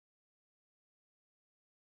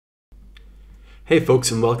Hey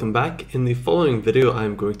folks, and welcome back. In the following video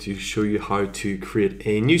I'm going to show you how to create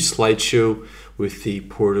a new slideshow with the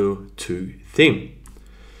Porto 2 theme.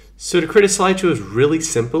 So to create a slideshow is really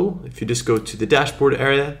simple. If you just go to the dashboard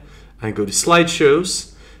area and go to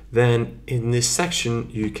slideshows, then in this section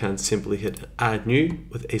you can simply hit add new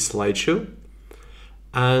with a slideshow.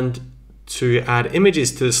 And to add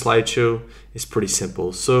images to the slideshow is pretty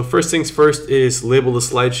simple. So first things first is label the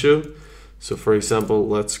slideshow. So for example,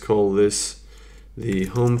 let's call this the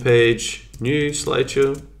homepage new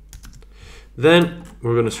slideshow. Then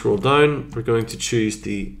we're going to scroll down. We're going to choose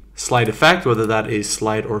the slide effect, whether that is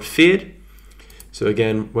slide or fade. So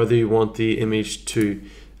again, whether you want the image to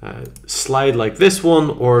slide like this one,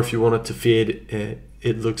 or if you want it to fade,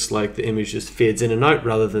 it looks like the image just fades in and out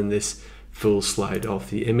rather than this full slide of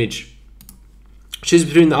the image. Choose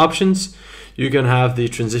between the options. You can have the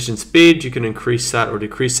transition speed. You can increase that or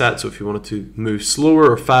decrease that. So if you wanted to move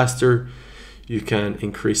slower or faster, you can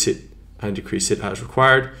increase it and decrease it as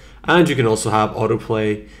required. And you can also have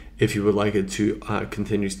autoplay if you would like it to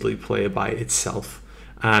continuously play by itself.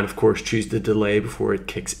 And of course, choose the delay before it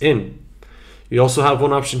kicks in. You also have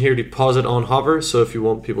one option here to pause it on hover. So if you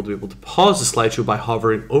want people to be able to pause the slideshow by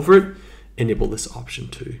hovering over it, enable this option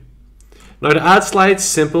too. Now to add slides,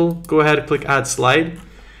 simple. Go ahead and click add slide.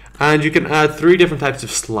 And you can add three different types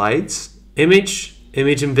of slides: image,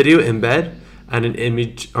 image and video embed, and an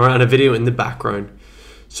image or a video in the background.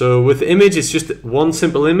 So with the image, it's just one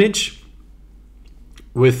simple image.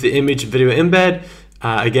 With the image video embed,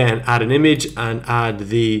 again, add an image and add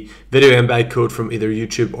the video embed code from either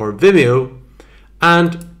YouTube or Vimeo.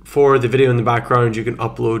 And for the video in the background, you can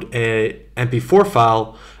upload a MP4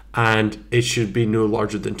 file and it should be no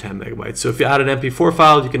larger than 10 megabytes. So if you add an MP4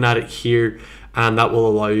 file, you can add it here, and that will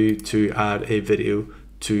allow you to add a video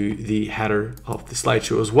to the header of the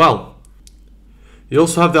slideshow as well. You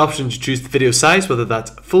also have the option to choose the video size, whether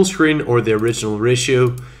that's full screen or the original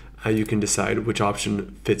ratio. You can decide which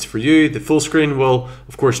option fits for you. The full screen will,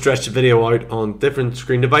 of course, stretch the video out on different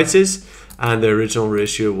screen devices, and the original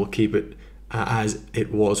ratio will keep it as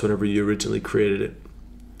it was whenever you originally created it.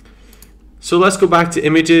 So let's go back to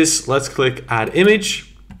images. Let's click add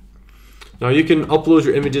image. Now you can upload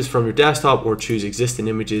your images from your desktop or choose existing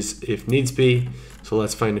images if needs be. So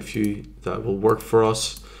let's find a few that will work for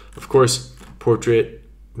us. Of course, portrait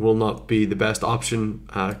will not be the best option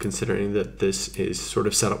considering that this is sort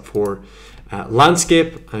of set up for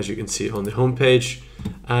landscape, as you can see on the home page.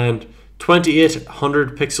 And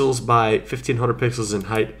 2800 pixels by 1500 pixels in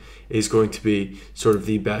height is going to be sort of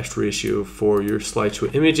the best ratio for your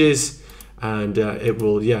slideshow images, and it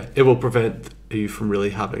will prevent you from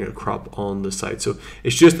really having a crop on the side. So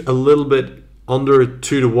it's just a little bit under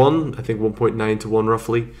 2 to 1, I think 1.9 to 1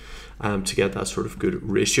 roughly, to get that sort of good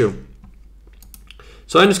ratio.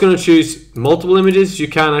 So I'm just going to choose multiple images. You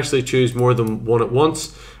can actually choose more than one at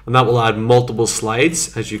once, and that will add multiple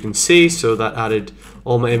slides, as you can see. So that added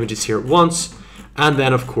all my images here at once. And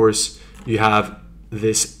then of course you have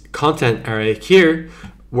this content area here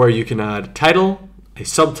where you can add title, a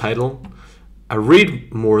subtitle, a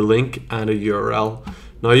read more link, and a URL.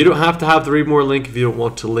 Now you don't have to have the read more link if you don't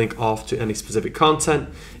want to link off to any specific content.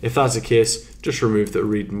 If that's the case, just remove the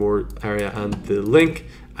read more area and the link,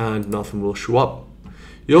 and nothing will show up.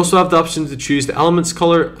 You also have the option to choose the elements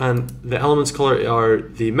color, and the elements color are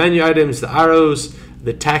the menu items, the arrows,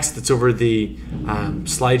 the text that's over the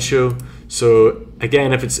slideshow. So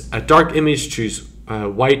again, if it's a dark image, choose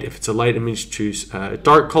white. If it's a light image, choose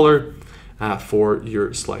dark color for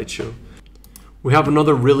your slideshow. We have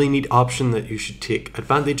another really neat option that you should take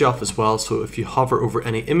advantage of as well. So if you hover over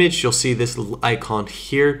any image, you'll see this little icon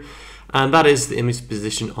here, and that is the image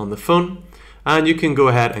position on the phone. And you can go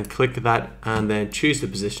ahead and click that and then choose the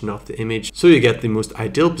position of the image so you get the most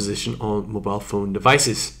ideal position on mobile phone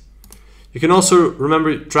devices. You can also,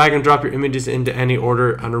 remember, drag and drop your images into any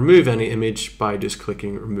order and remove any image by just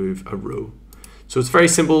clicking remove a row. So it's very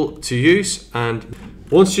simple to use, and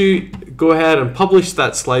once you go ahead and publish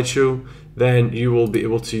that slideshow, then you will be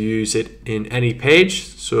able to use it in any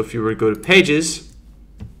page. So if you were to go to pages,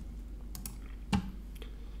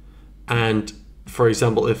 and for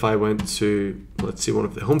example, if I went to, let's see, one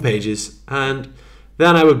of the home pages, and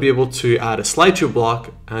then I would be able to add a slideshow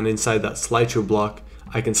block, and inside that slideshow block,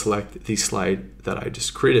 I can select the slide that I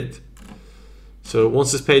just created. So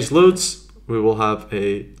once this page loads, we will have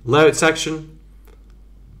a layout section,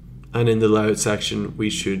 and in the layout section, we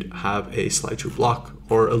should have a slideshow block,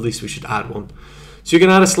 or at least we should add one. So you can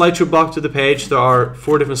add a slideshow block to the page. There are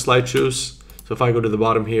 4 different slideshows. So if I go to the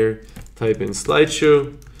bottom here, type in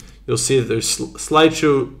slideshow, you'll see that there's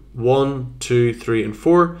slideshow 1, 2, 3, and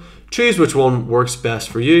 4. Choose which one works best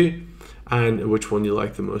for you. and which one you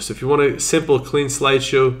like the most. If you want a simple, clean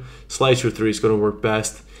slideshow, slideshow 3 is going to work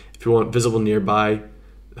best. If you want visible nearby,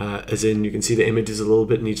 as in you can see the images a little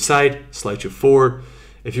bit on each side, slideshow 4.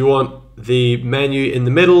 If you want the menu in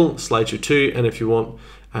the middle, slideshow 2, and if you want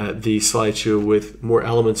the slideshow with more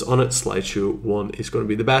elements on it, slideshow 1 is going to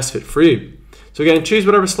be the best fit for you. So again, choose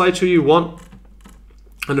whatever slideshow you want,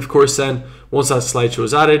 and of course then, once that slideshow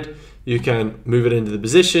is added, you can move it into the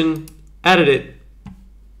position, edit it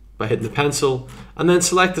by hitting the pencil, and then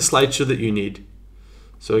select the slideshow that you need.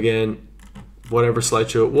 So again, whatever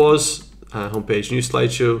slideshow it was, homepage, new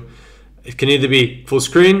slideshow. It can either be full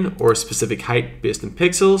screen or a specific height based in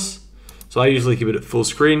pixels. So I usually keep it at full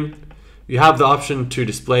screen. You have the option to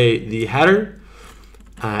display the header.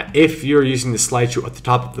 If you're using the slideshow at the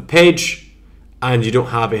top of the page and you don't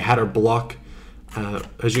have a header block,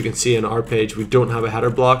 as you can see on our page, we don't have a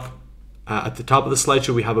header block at the top of the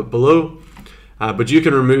slideshow, we have it below. But you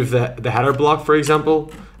can remove the header block, for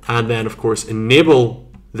example, and then of course enable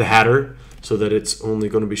the header so that it's only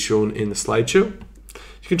going to be shown in the slideshow.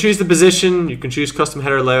 You can choose the position, you can choose custom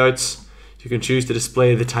header layouts, you can choose to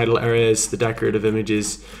display the title areas, the decorative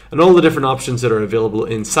images, and all the different options that are available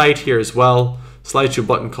inside here as well. Slideshow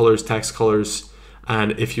button colors, text colors,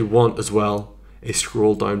 and if you want as well, a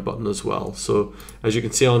scroll down button as well. So as you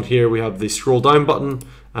can see on here, we have the scroll down button,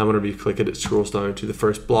 and whenever you click it, it scrolls down to the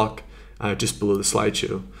first block just below the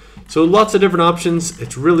slideshow. So lots of different options.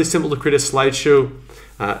 It's really simple to create a slideshow.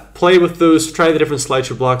 Play with those, try the different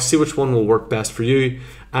slideshow blocks, see which one will work best for you,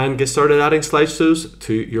 and get started adding slideshows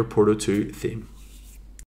to your Porto 2 theme.